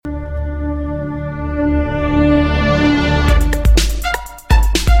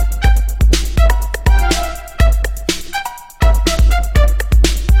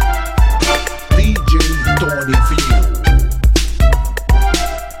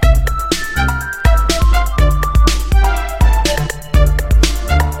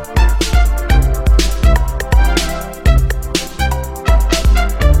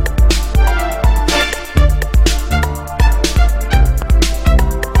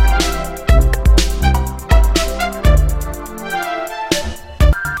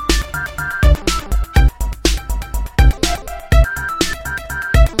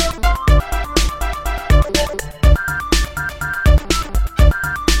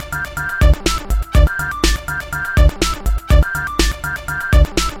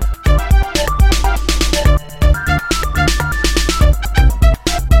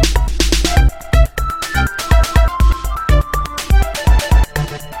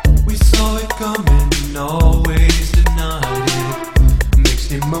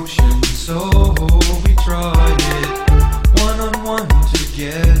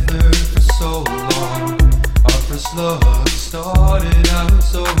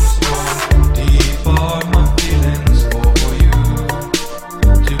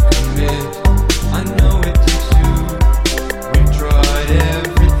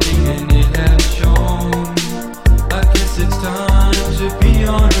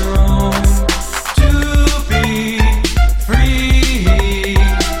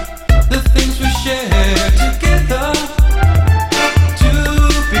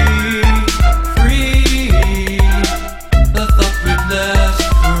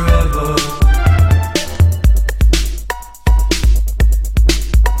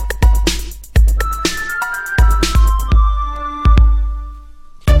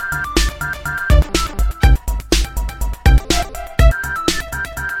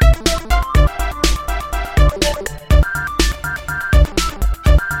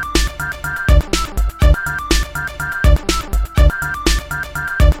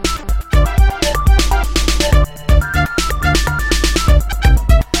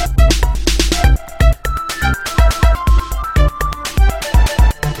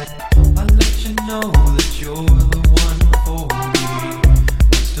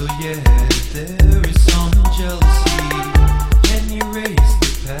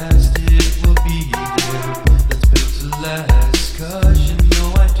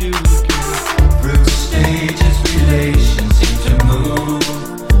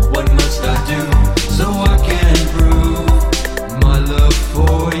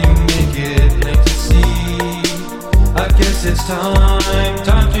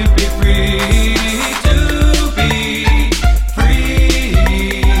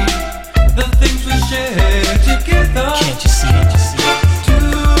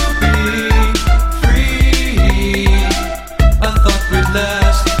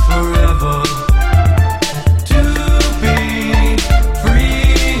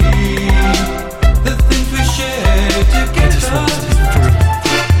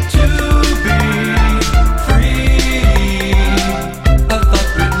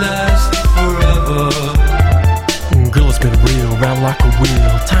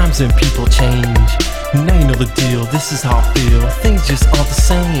and people change. Now you know the deal, this is how I feel. Things just aren't the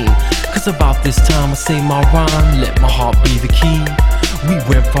same. Cause about this time I say my rhyme, let my heart be the key. We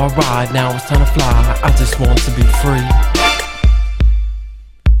went for a ride, now it's time to fly. I just want to be free.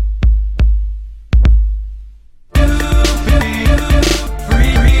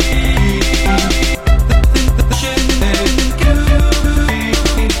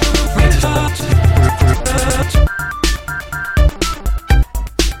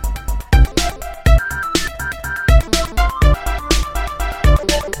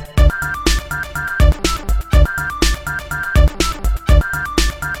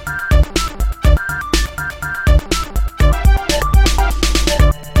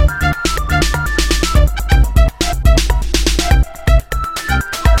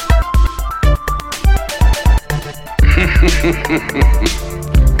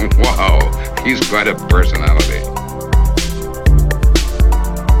 Wow, he's quite a personality.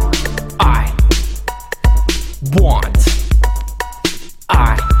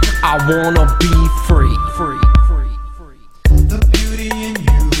 I wanna be free. The beauty in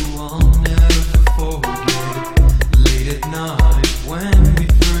you I'll never forget. Late at night when we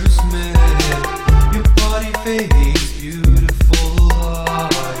first met, your body face, beautiful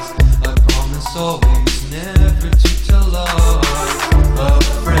eyes. I promise always never to tell lies. A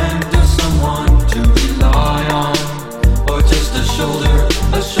friend or someone to rely on, or just a shoulder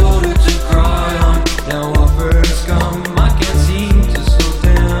to cry on. Now offers come, I can't seem to slow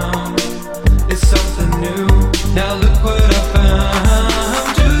down. It's something new, now look what I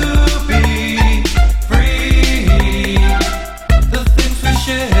found. To be free, the things we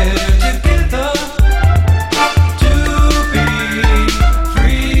share together. To be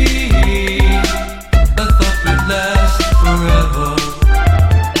free, I thought we'd last forever.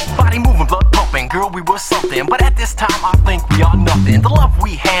 Body moving, blood pumping, girl, we were something. But at this time, I think we are nothing. The love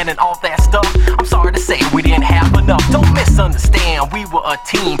we had and all that stuff, I'm sorry to say we didn't have enough. Don't misunderstand, we were a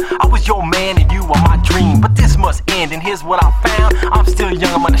team. I was your man and you were my dream. But this must end, and here's what I found. I'm still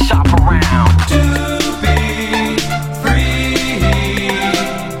young, I'm gonna shop around.